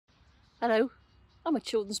Hello, I'm a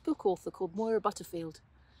children's book author called Moira Butterfield,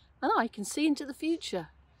 and I can see into the future.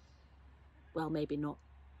 Well, maybe not.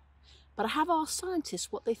 But I have asked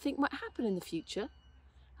scientists what they think might happen in the future,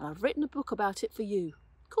 and I've written a book about it for you,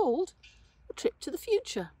 called A Trip to the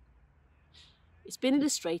Future. It's been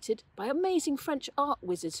illustrated by amazing French art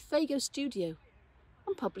wizards FagoStudio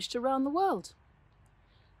and published around the world.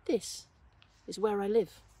 This is where I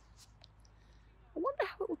live. I wonder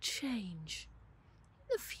how it will change in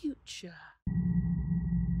the future.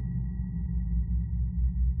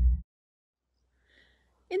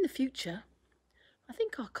 In the future, I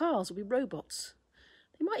think our cars will be robots.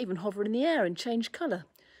 They might even hover in the air and change colour,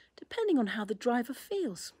 depending on how the driver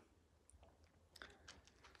feels.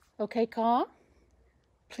 OK, car,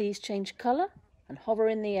 please change colour and hover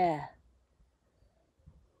in the air.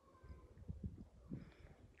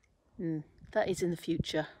 That is in the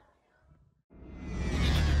future.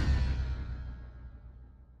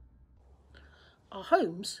 Our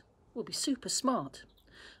homes will be super smart.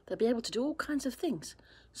 They'll be able to do all kinds of things,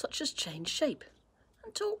 such as change shape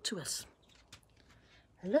and talk to us.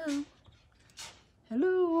 Hello?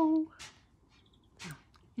 Hello?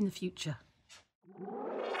 In the future.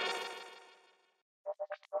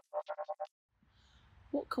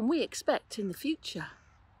 What can we expect in the future?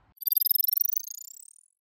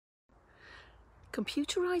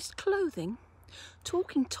 Computerised clothing,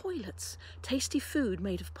 talking toilets, tasty food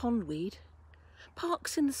made of pondweed,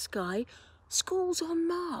 parks in the sky, schools on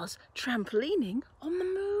Mars, trampolining on the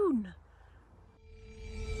moon.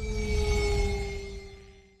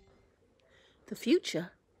 The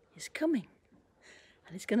future is coming,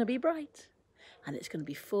 and it's going to be bright, and it's going to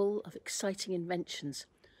be full of exciting inventions,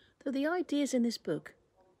 though the ideas in this book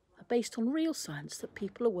are based on real science that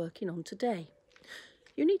people are working on today.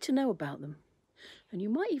 You need to know about them, and you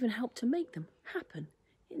might even help to make them happen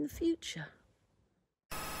in the future.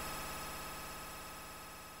 A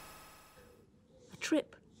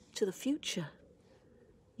trip to the future.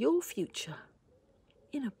 Your future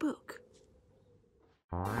in a book.